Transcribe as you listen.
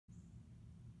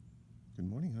Good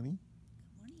morning, honey.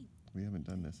 Good morning. We haven't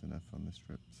done this enough on this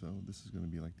trip, so this is going to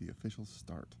be like the official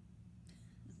start.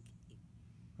 Okay.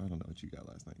 I don't know what you got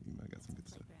last night. You might have got some good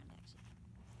stuff. Playground, actually.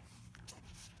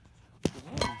 Good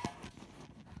morning.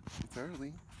 It's early.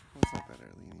 Well, it's not that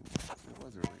early anymore. It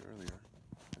was earlier.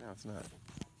 But now it's not.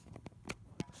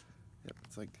 Yep,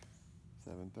 it's like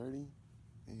 7:30,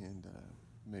 and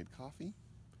made coffee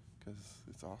because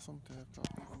it's awesome to have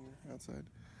coffee when you're outside.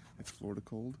 It's Florida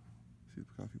cold. See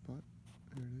the coffee pot?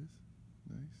 There it is.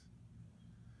 Nice.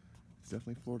 It's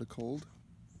definitely Florida cold.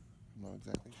 I'm not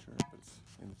exactly sure, but it's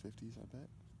in the 50s, I bet.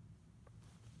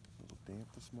 A little damp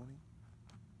this morning.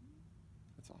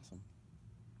 That's awesome.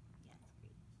 Yeah, it's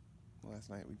great. Last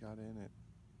night we got in at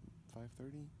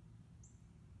 5:30.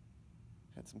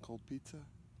 Had some cold pizza.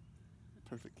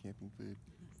 Perfect camping food.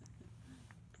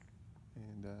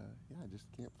 And yeah,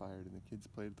 just campfired, and the kids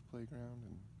played at the playground.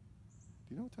 And do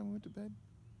you know what time we went to bed?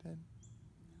 10? No.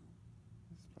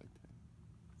 It's probably 10.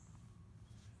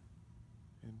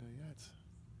 And yeah, it's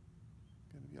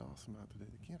gonna be awesome out today.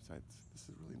 The campsite's, this is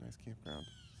a really nice campground,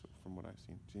 so from what I've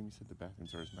seen. Jamie said the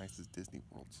bathrooms are as nice as Disney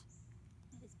World's.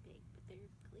 That is big, but they're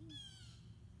clean.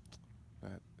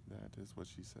 That is what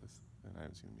she says, and I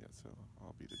haven't seen them yet, so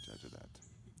I'll be the judge of that.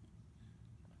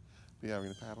 But yeah,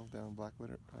 we're gonna paddle down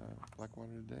Blackwater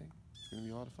today. It's gonna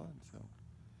be a lot of fun, so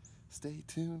stay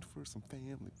tuned for some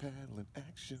family paddling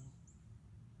action.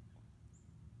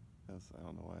 I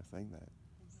don't know why I sang that.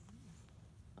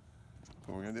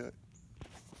 But we're gonna do it.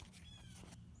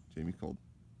 Jamie's cold.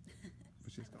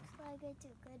 But she's gone. So I go to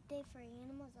a good day for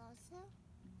animals also?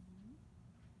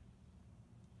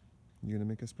 You gonna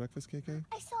make us breakfast, KK?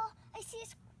 I see a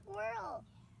squirrel.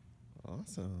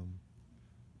 Awesome.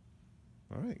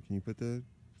 All right, can you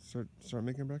start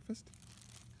making breakfast?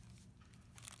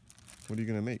 What are you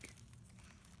gonna make?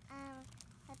 A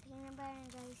peanut butter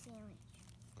and jelly sandwich.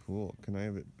 Cool. Can I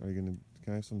have it? Can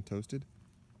I have some toasted?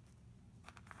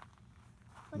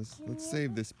 Let's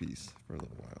save this piece for a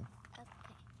little while. Okay.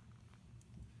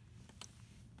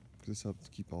 This helps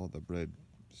keep all the bread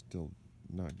still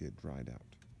not get dried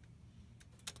out.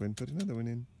 Go ahead and put another one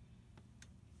in.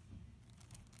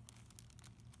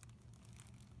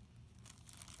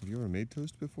 Have you ever made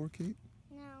toast before, Kate?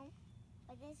 No,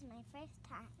 but this is my first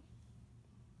time.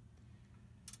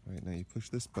 All right, now you push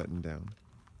this button down.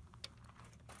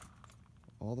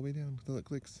 All the way down until it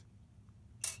clicks.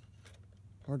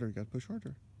 Harder, you gotta push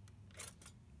harder.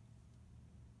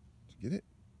 Did you get it?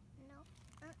 No,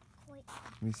 not quite.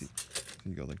 Let me see. So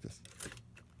you go like this.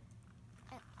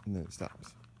 And then it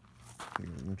stops. Okay,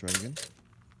 we're gonna try it again.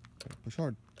 Okay, push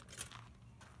hard.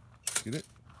 Get it?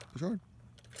 Push hard.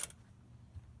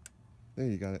 There,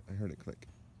 you got it. I heard it click.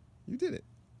 You did it.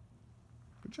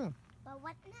 Good job. But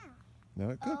what now? Now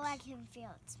it cooks. Oh, I can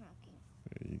feel it smoking.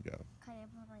 There you go. Can I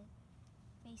probably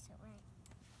face it right?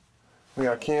 We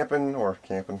are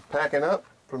packing up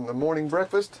from the morning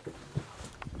breakfast.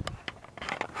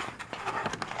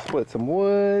 Split some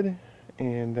wood,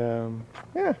 and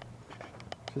yeah,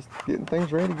 just getting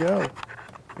things ready to go.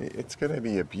 It's gonna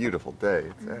be a beautiful day.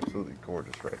 It's absolutely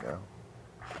gorgeous right now.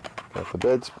 Got the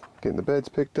beds, getting the beds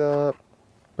picked up,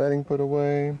 bedding put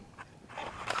away.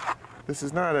 This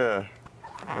is not a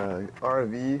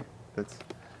RV that's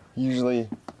usually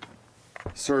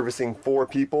servicing 4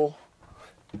 people.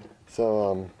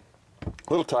 So, a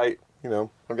little tight, you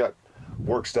know. I've got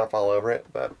work stuff all over it,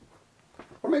 but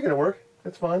we're making it work.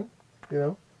 It's fun, you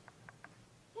know.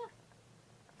 Yeah.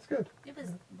 It's good. It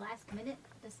was last minute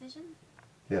decision.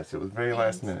 Yes, it was very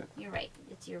last minute. You're right.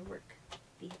 It's your work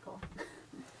vehicle.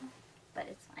 But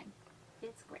it's fine.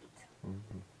 It's great.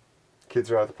 Mm-hmm.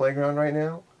 Kids are at the playground right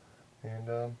now, and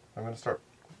I'm going to start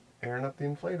airing up the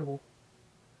inflatable.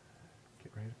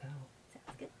 Get ready to paddle.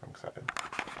 Sounds good. I'm excited.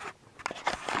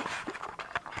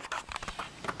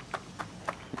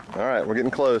 All right, we're getting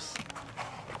close.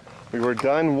 We were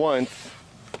done once,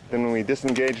 then when we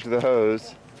disengaged the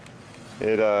hose,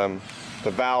 the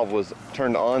valve was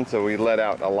turned on, so we let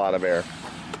out a lot of air.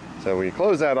 So we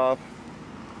closed that off.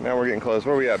 Now we're getting close.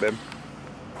 Where are we at, babe?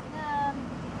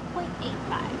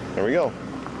 0.85. There we go.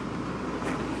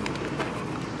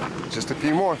 Just a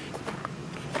few more.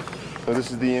 So this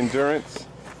is the Endurance.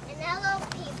 And hello,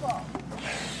 people.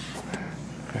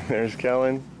 There's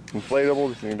Kellen. Inflatable.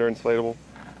 This is the Endurance inflatable.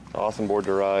 Awesome board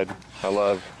to ride. I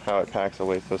love how it packs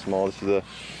away so small. This is a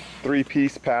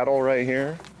 3-piece paddle right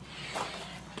here.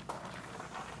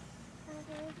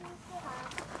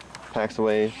 Packs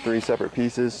away 3 separate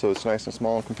pieces, so it's nice and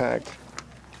small and compact.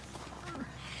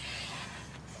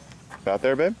 About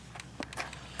there, babe?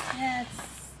 Yeah,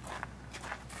 it's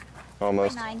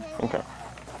Almost. 9. Okay.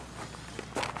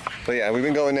 But yeah, we've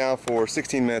been going now for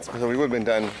 16 minutes, so we would have been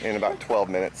done in about 12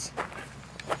 minutes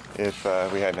if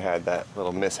we hadn't had that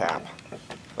little mishap.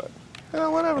 But, you know,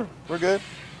 whatever. We're good.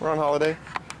 We're on holiday.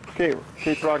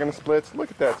 Kate's rocking the splits.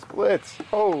 Look at that splits.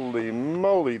 Holy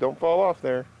moly, don't fall off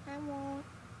there. I won't.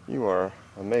 You are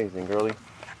amazing, girly.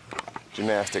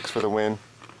 Gymnastics for the win.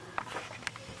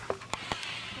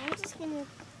 I'm just gonna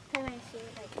put my shoe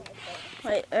like right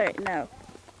there. Wait, alright, no.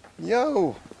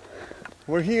 Yo,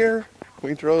 we're here.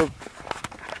 We drove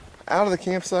out of the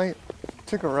campsite,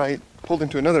 took a right, pulled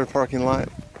into another parking lot,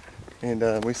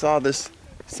 and we saw this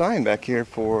sign back here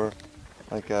for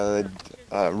like a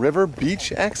river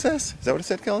beach access. Is that what it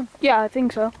said, Kellen? Yeah, I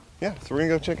think so. Yeah, so we're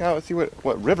gonna go check out and see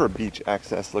what river beach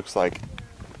access looks like.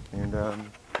 And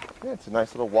yeah, it's a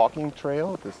nice little walking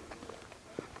trail with this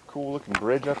cool looking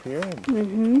bridge up here.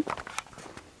 And,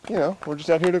 you know, we're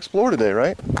just out here to explore today,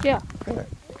 right? Yeah. Yeah.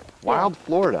 Wild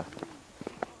Florida.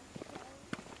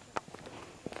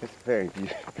 It's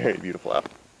very beautiful out.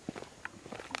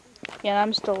 Yeah, and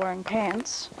I'm still wearing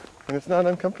pants. And it's not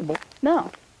uncomfortable.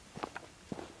 No.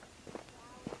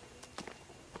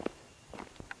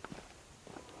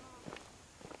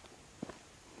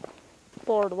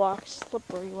 Boardwalk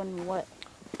slippery when wet.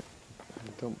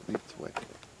 I don't believe it's wet.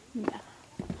 Yeah.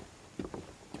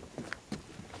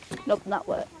 Nope, not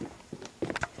wet.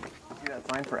 See that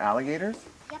sign for alligators?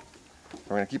 Yep.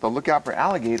 We're going to keep a lookout for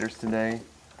alligators today.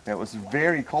 It was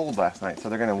very cold last night, so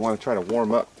they're going to want to try to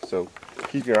warm up. So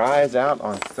keep your eyes out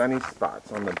on sunny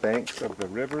spots on the banks of the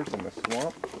rivers and the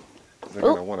swamp. They're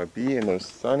going to want to be in those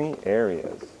sunny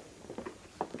areas.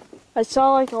 I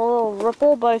saw like a little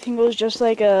ripple, but I think it was just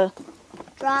like a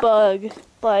Drop. bug.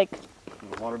 Like,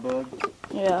 Water bug?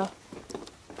 yeah.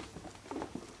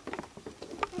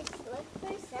 Let's look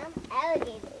for some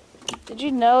alligators. Did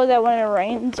you know that when it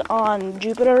rains on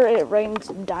Jupiter, it rains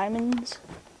diamonds?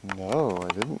 No, I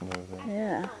didn't know that.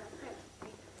 Yeah.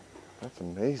 That's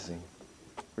amazing.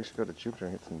 We should go to Jupiter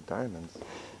and get some diamonds.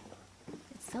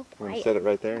 It's so I'm going to quiet. set it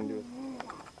right there and do it.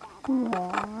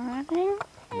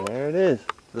 There it is.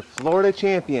 The Florida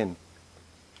champion.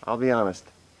 I'll be honest.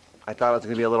 I thought it was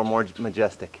going to be a little more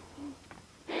majestic.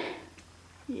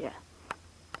 Yeah.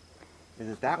 Is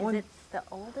it that one? Is it the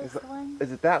oldest one?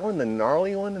 Is it that one, the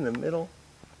gnarly one in the middle?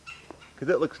 Because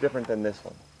it looks different than this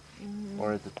one.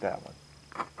 Or is it that one?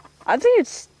 I think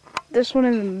it's this one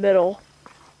in the middle.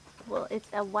 Well, it's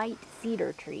a white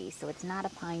cedar tree, so it's not a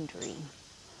pine tree.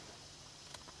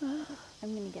 I'm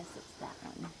gonna guess it's that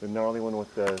one. The gnarly one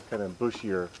with the kind of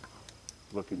bushier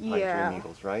looking pine Yeah. tree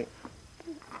needles, right?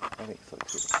 I think so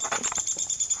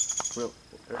too. Well,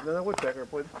 there's another woodpecker.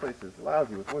 Boy, this place is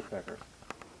lousy with woodpeckers.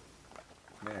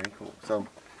 Very cool. So,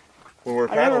 when we're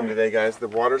paddling today, guys, the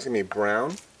water's going to be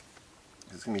brown.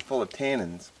 It's going to be full of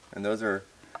tannins. And those are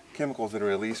chemicals that are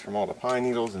released from all the pine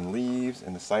needles and leaves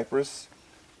and the cypress.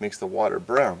 Makes the water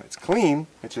brown. It's clean.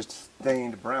 It's just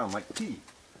stained brown, like tea.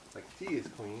 Like tea is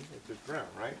clean. It's just brown,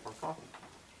 right? Or coffee.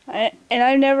 And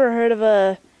I've never heard of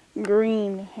a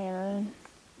green heron.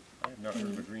 I have not heard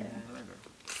of a green heron either.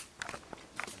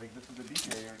 I think this is the beach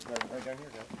area right down here,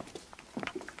 guys.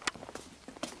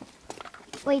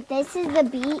 Wait, this is the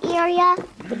beach area?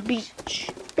 The beach.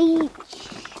 Beach.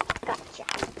 Gotcha.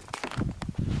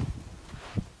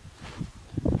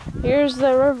 Here's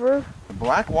the river. The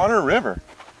Blackwater River.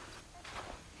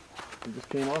 We just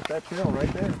came off that trail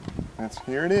right there.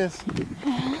 Here it is.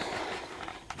 It's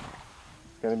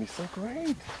gonna be so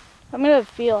great. I'm gonna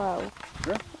feel how.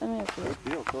 Sure. I'm gonna feel.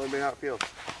 Feel. Tell everybody how it feels.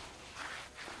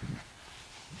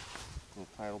 Little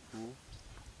tidal pool.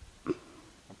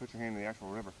 Now put your hand in the actual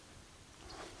river.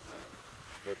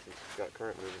 It's got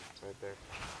current moving right there.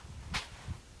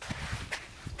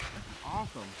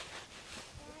 Awesome.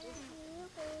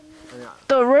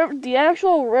 Yeah. The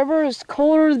actual river is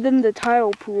colder than the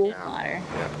tidal pool. Water.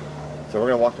 Yeah. So we're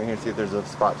gonna walk down here and see if there's a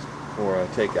spot for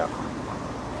takeout.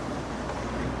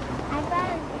 I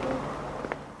found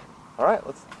All right,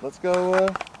 let's go.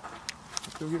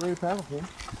 Let's go get ready to paddle, kid.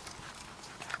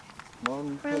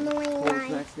 Mom, From the pull the line.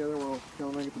 snacks together while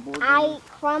Kellen and I get the board. I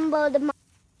crumbled my...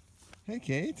 Hey,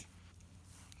 Kate.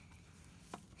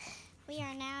 We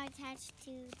are now attached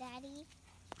to Daddy.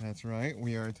 That's right.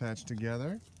 We are attached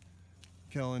together.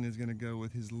 Kellen is gonna go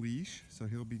with his leash, so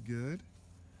he'll be good.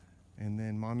 And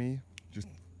then Mommy, just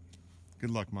good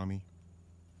luck, Mommy.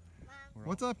 Mom.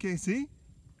 What's up, Casey?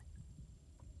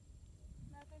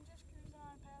 Nothing, just cruising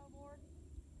on a paddleboard.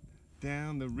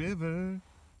 Down the river.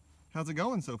 How's it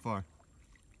going so far?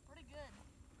 Pretty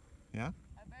good. Yeah?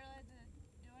 I barely had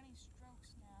to do any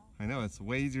strokes now. I know, it's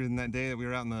way easier than that day that we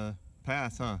were out in the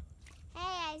pass, huh? Hey,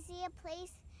 I see a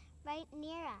place right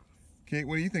near us. Kate,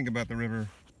 what do you think about the river?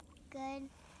 Good.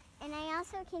 And I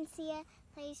also can see a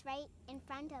place right in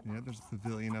front of Yeah, us. there's a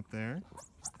pavilion up there.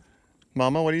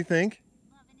 Mama, what do you think?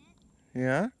 Loving it.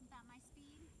 Yeah? About my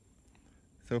speed.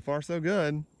 So far, so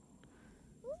good.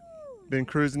 Ooh. Been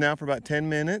cruising now for about 10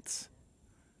 minutes.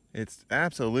 It's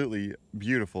absolutely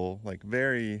beautiful, like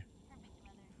very, Perfect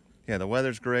weather. yeah, the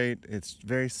weather's great. It's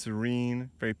very serene,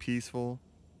 very peaceful.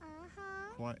 Uh-huh.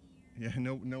 Quiet. Yeah,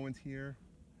 no one's here.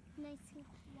 Nice and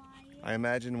quiet. I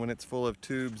imagine when it's full of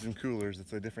tubes and coolers,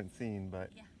 it's a different scene, but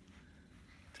Yeah.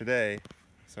 today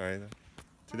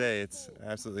it's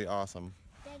absolutely awesome.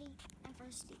 Daddy, I'm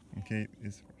thirsty. And Kate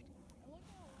is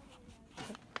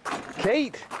first.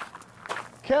 Kate!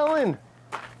 Kellen!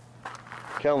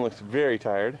 Kellen looks very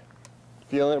tired.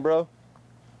 Feeling it, bro?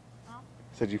 Huh?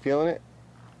 Said you feeling it?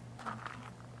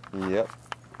 Yep.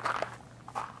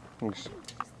 Just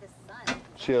the sun.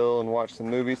 Chill and watch some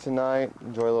movies tonight.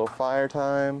 Enjoy a little fire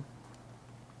time.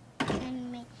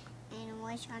 And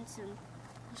wish on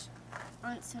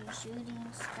some shooting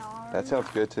stars. That sounds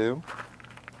good too.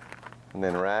 And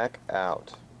then rack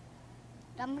out.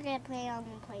 I'm gonna play on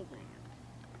the playground.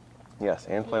 Yes,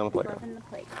 and play on the playground. Loving the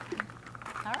playground.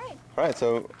 All right. All right,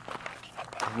 so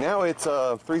now it's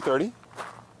 3:30.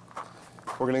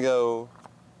 We're gonna go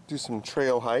do some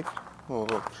trail hike, a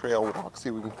little trail walk, see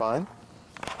what we can find.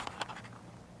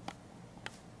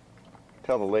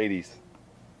 Tell the ladies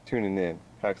tuning in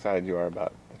how excited you are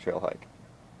about the trail hike.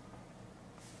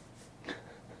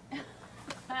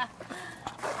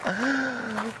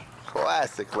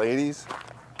 Classic, ladies.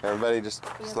 Everybody just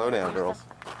slow down, girls.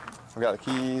 We got the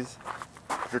keys.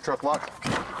 Is your truck locked?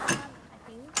 I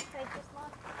think I just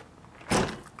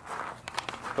lost.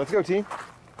 Let's go, team.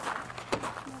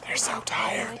 They're so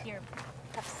tired. With your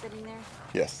cups sitting there.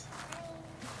 Yes.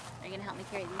 Are you gonna help me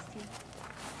carry these two?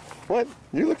 What?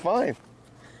 You look fine.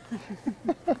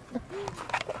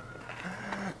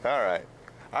 All right.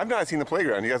 I've not seen the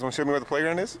playground. You guys want to show me where the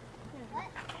playground is?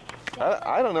 What?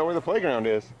 I don't know where the playground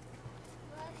is.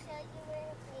 We'll show you where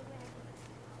the playground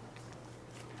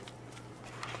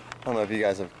is. I don't know if you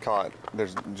guys have caught,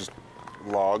 there's just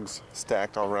logs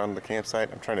stacked all around the campsite.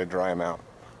 I'm trying to dry them out.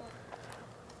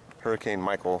 Hurricane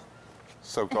Michael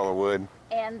soaked all the wood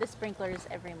And the sprinklers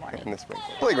every morning. in this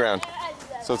playground.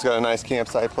 So it's got a nice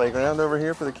campsite playground over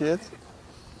here for the kids.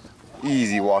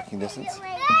 Easy walking distance.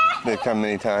 They've come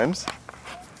many times.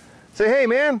 Say hey,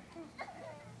 man.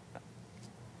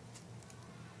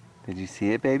 Did you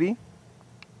see it, baby?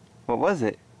 What was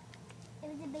it? It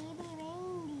was a baby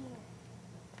reindeer.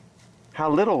 How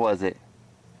little was it?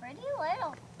 Pretty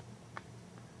little.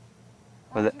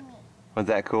 Was it? Was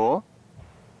that cool?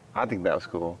 I think that was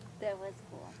cool. That was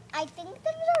cool. I think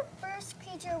that was our first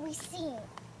creature we've seen.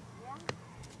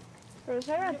 For a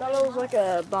second, I thought it was like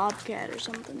a bobcat or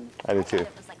something. I did I too. thought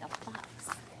it was like a fox.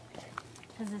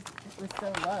 Because it was so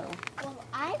low. Well,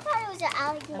 I thought it was an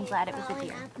alligator. I'm glad it was a crawling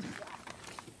deer. up.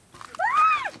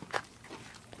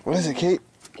 What is it, Kate?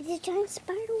 It's a giant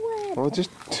spider web. Well, just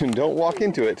don't walk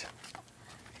into it.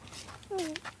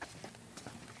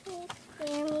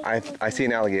 I see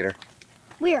an alligator.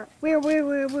 Where?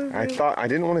 I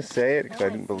didn't want to say it because I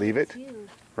didn't believe it. Huge.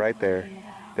 Right there.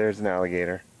 There's an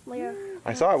alligator. Where?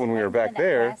 I saw it when we were back In that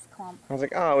there. grass clump. I was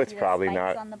like, oh, it's See those probably spikes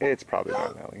not. on the back? It's probably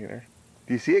not an alligator.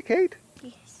 Do you see it, Kate?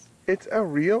 Yes. It's a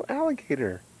real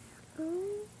alligator.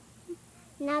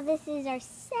 Now this is our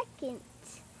second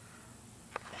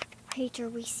creature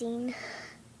we've seen.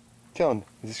 Kellen,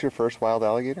 is this your first wild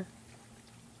alligator?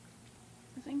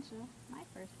 I think so. My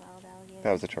first wild alligator.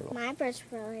 That was a turtle. My first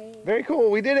really. Very cool.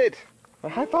 We did it.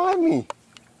 Well, high five me.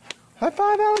 High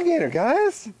five alligator,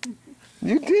 guys.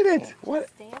 You did it. What?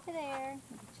 Stay over there.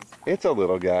 Just It's a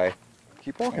little guy.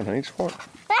 Keep walking, honey. Just walk.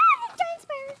 Ah, giant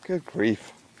spider. Good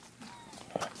grief.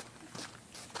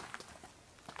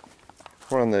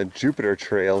 We're on the Jupiter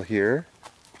Trail here.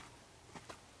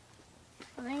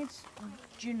 I think it's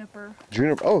juniper.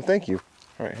 Juniper. Oh, thank you.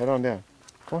 All right, head on down.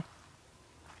 Come on.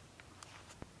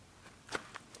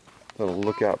 Little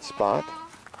lookout spot.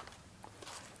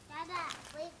 Dada,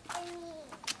 wait for me.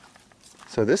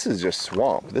 So this is just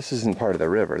swamp. This isn't part of the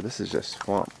river. This is just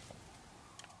swamp.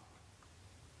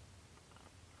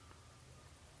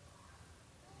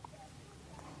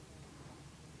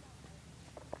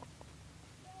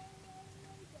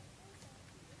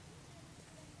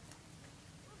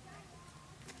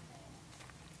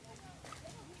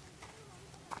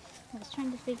 I was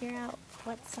trying to figure out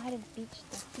what side of the beach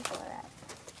the people are at.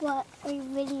 What are you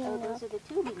videoing Oh, of? those are the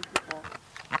tubing people.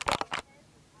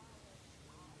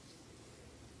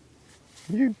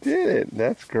 You did it.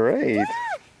 That's great.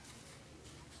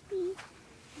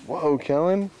 Whoa,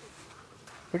 Kellen.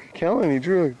 Look at Kellen. He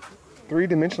drew a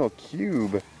three-dimensional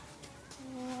cube.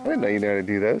 Look didn't know you knew how to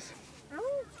do those.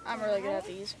 I'm really good at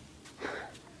these.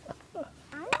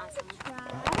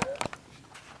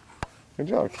 Good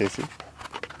job, Casey.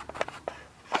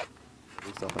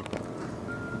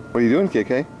 What are you doing,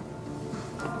 KK?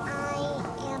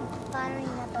 I am firing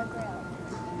up a grill.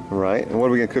 Right, and what are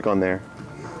we gonna cook on there?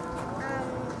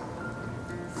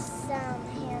 Some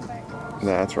hamburgers.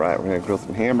 That's right, we're gonna grill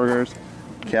some hamburgers.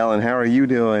 Kellen, how are you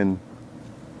doing?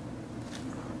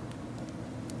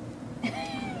 He's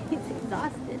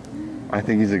exhausted. I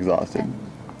think he's exhausted.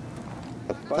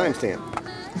 Timestamp,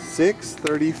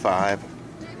 6:35.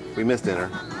 We missed dinner.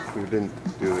 We didn't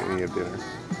do any of dinner.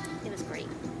 It was great.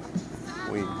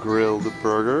 We grilled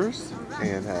burgers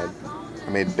and I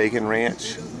made bacon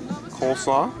ranch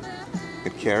coleslaw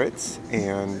with carrots,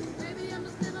 and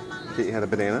Kate had a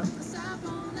banana.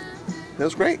 It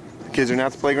was great. The kids are now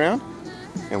at the playground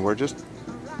and we're just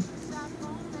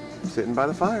sitting by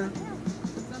the fire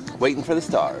waiting for the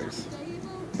stars.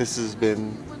 This has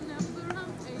been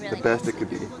Really the best it could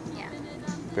be. Yeah.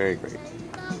 Very great.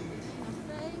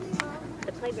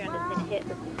 The playground has been a hit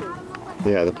with the food.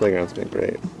 Yeah, the playground's been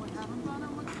great.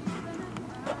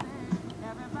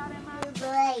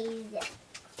 Blaze.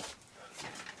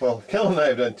 Well, Kellen and I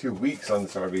have done 2 weeks on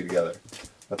this RV together,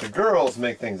 but the girls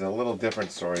make things a little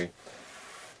different story.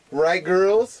 Right,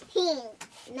 girls? Pink.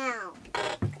 Now.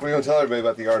 What are you going to tell everybody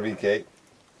about the RV, Kate?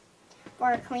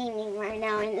 We're cleaning right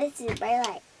now, and this is my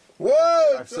life.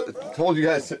 Whoa! I've told you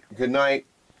guys good night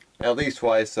at least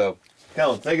twice, so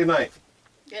Kellen, say good night.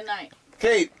 Good night.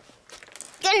 Kate,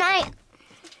 Good night.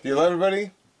 do you love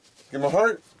everybody? Give them a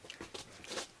heart.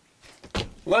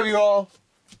 Love you all.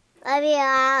 Love you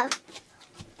all.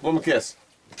 One more kiss.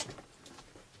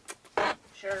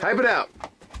 Sure. Hype it out.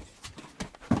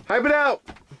 Hype it out.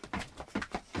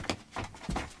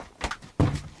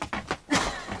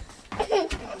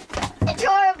 It's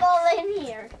horrible in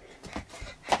here.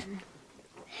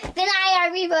 Good night,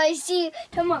 everybody. See you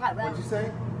tomorrow. What'd you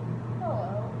say?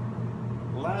 Hello.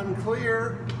 Loud and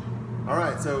clear. All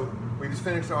right, so we just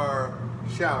finished our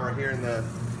shower here in the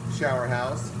shower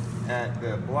house at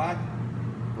the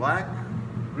Blackwater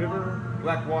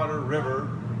River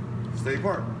State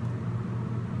Park.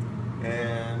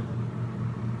 And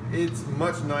it's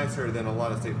much nicer than a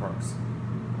lot of state parks.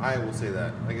 I will say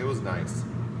that. Like, it was nice.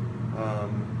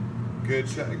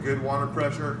 Good water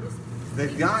pressure.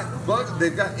 They've got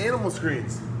animal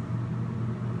screens.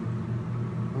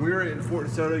 When we were in Fort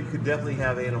DeSoto, you could definitely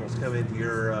have animals come into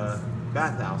your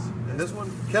bathhouse. And this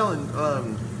one, Kellen,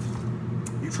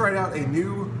 you tried out a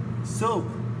new soap.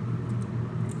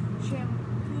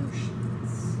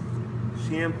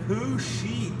 Shampoo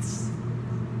sheets.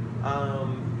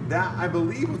 That I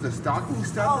believe was a stocking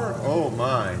stuffer. Oh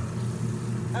my.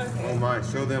 Okay. Oh my,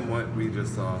 show them what we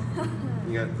just saw.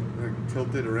 You got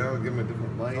tilted around, give them a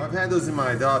different light. I've had those in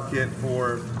my adopt kit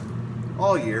for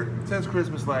all year, since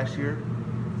Christmas last year.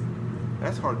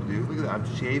 That's hard to do. Look at that, I'm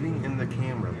shaving in the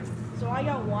camera. So I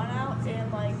got one out,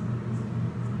 and like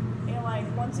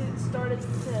once it started to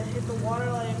hit the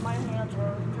water, like my hands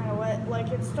were kind of wet.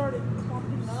 Like it started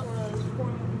clumping up, or it was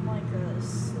forming like a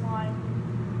slime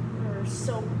or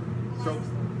soap.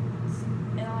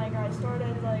 And like I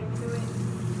started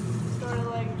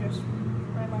just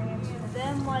right my hands. And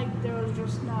then like there was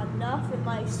just not enough, and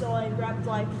like so I grabbed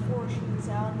like 4 sheets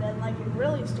out, and then like it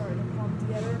really started to clump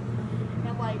together,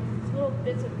 and like little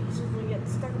bits and pieces would get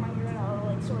stuck in my hair, and I would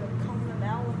like sort of comb them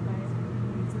out with my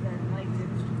hands, and then like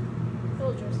it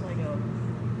was just like a.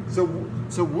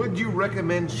 So would you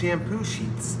recommend shampoo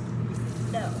sheets?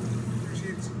 No.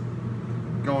 Sheets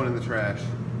going in the trash.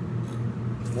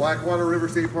 Blackwater River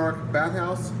State Park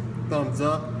bathhouse, thumbs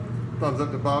up. Thumbs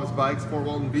up to Bob's Bikes, Fort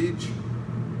Walton Beach.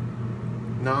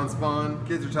 Non-spawn.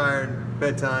 Kids are tired.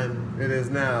 Bedtime. It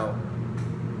is now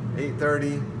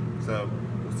 8:30. So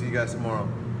we'll see you guys tomorrow.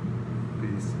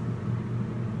 Peace.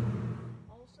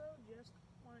 Also, just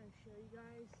wanted to show you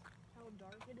guys how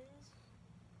dark it is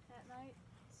at night.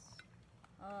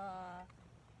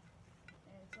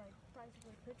 And it's like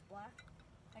practically pitch black.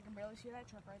 I can barely see that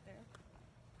truck right there.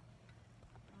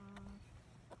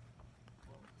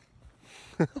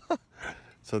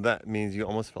 So that means you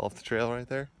almost fell off the trail right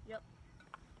there? Yep.